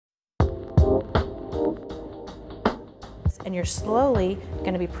and you're slowly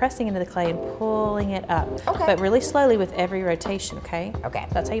going to be pressing into the clay and pulling it up. Okay. But really slowly with every rotation, okay? Okay.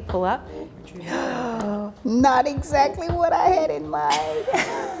 That's how you pull up. Not exactly what I had in mind.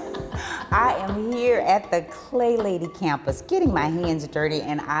 I am here at the Clay Lady campus getting my hands dirty,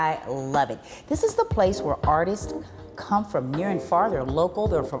 and I love it. This is the place where artists come from near and far. They're local,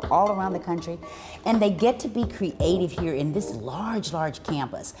 they're from all around the country, and they get to be creative here in this large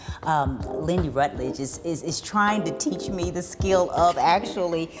campus. Lindy Rutledge is trying to teach me the skill of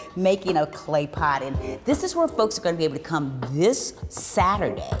actually making a clay pot, and this is where folks are going to be able to come this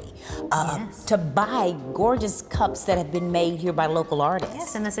Saturday to buy gorgeous cups that have been made here by local artists.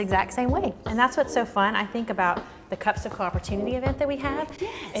 Yes, in this exact same way. And that's what's so fun, I think, about the Cups of Co-Opportunity event that we have.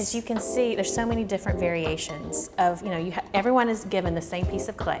 Yes. Is you can see there's so many different variations of, everyone is given the same piece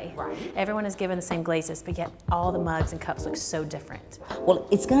of clay. Right. Everyone is given the same glazes, but yet all the mugs and cups look so different. Well,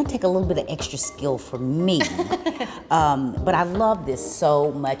 it's going to take a little bit of extra skill for me, but I love this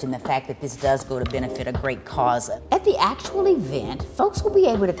so much, and the fact that this does go to benefit a great cause. At the actual event, folks will be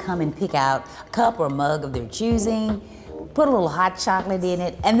able to come and pick out a cup or mug of their choosing, put a little hot chocolate in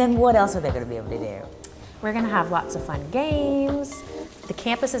it, and then what else are they going to be able to do? We're going to have lots of fun games. The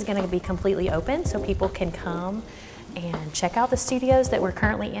campus is going to be completely open, so people can come and check out the studios that we're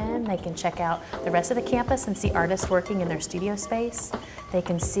currently in. They can check out the rest of the campus and see artists working in their studio space. They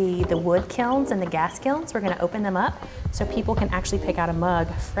can see the wood kilns and the gas kilns. We're going to open them up so people can actually pick out a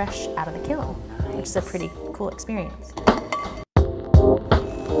mug fresh out of the kiln, which is a pretty cool experience.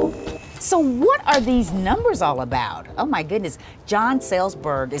 So what are these numbers all about? Oh my goodness, John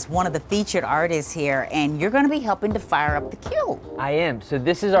Salesberg is one of the featured artists here, and you're going to be helping to fire up the kiln. I am. So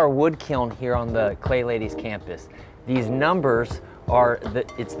this is our wood kiln here on the Clay Ladies campus. These numbers are,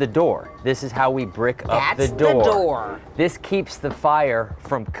 it's the door. This is how we brick up the door. That's the door. This keeps the fire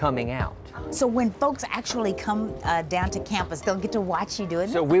from coming out. So when folks actually come down to campus, they'll get to watch you doing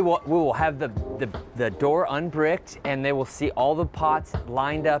it? So we will have the door unbricked, and they will see all the pots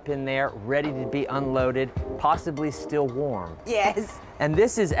lined up in there, ready to be unloaded, possibly still warm. Yes. And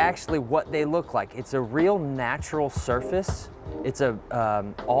this is actually what they look like. It's a real natural surface. It's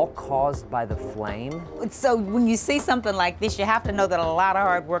all caused by the flame. So when you see something like this, you have to know that a lot of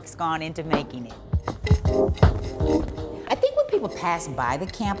hard work's gone into making it. I think when people pass by the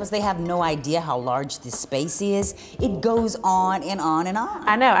campus, they have no idea how large this space is. It goes on and on and on.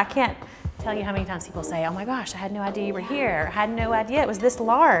 I know, I can't tell you how many times people say, oh my gosh, I had no idea you were here. I had no idea it was this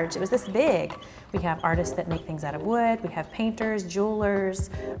large, it was this big. We have artists that make things out of wood, we have painters, jewelers,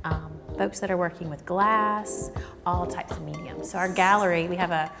 folks that are working with glass, all types of mediums. So our gallery, we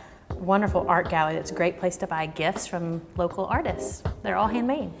have a wonderful art gallery that's a great place to buy gifts from local artists. They're all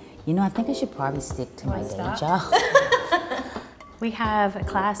handmade. You know, I think I should probably stick to my day job. We have a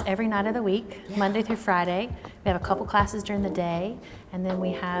class every night of the week, Monday through Friday. We have a couple classes during the day, and then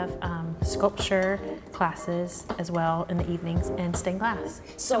we have sculpture classes as well in the evenings and stained glass.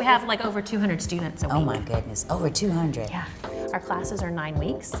 So we have like over 200 students a week. Oh my goodness, over 200. Yeah. Our classes are 9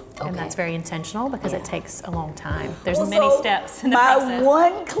 weeks, and that's very intentional because it takes a long time. There's Well, many so steps in the process. My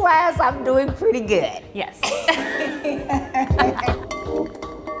one class, I'm doing pretty good. Yes.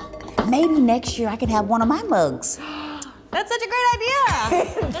 Maybe next year I can have one of my mugs. That's such a great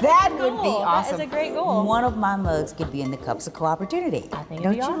idea. That would be awesome. That is a great goal. One of my mugs could be in the Cups of Co-Opportunity. I think it'd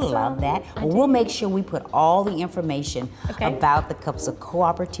Don't be you awesome. love that? Well, we'll make sure we put all the information about the Cups of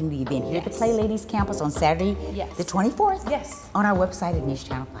Co-Opportunity event here at the Clay Ladies campus on Saturday, the 24th. Yes. On our website at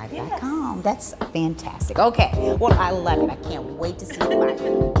newschannel5.com. That's fantastic. Okay. Well, I love it. I can't wait to see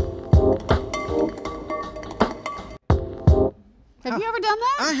it. Have you ever done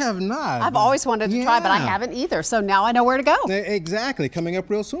that? I have not. I've always wanted to try, but I haven't either. So now I know where to go. Exactly. Coming up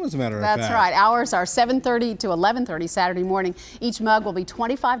real soon, as a matter of fact. That's right. Hours are 7:30 to 11:30 Saturday morning. Each mug will be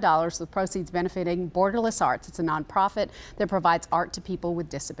 $25 with proceeds benefiting Borderless Arts. It's a nonprofit that provides art to people with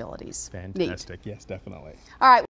disabilities. Fantastic. Neat. Yes, definitely. All right.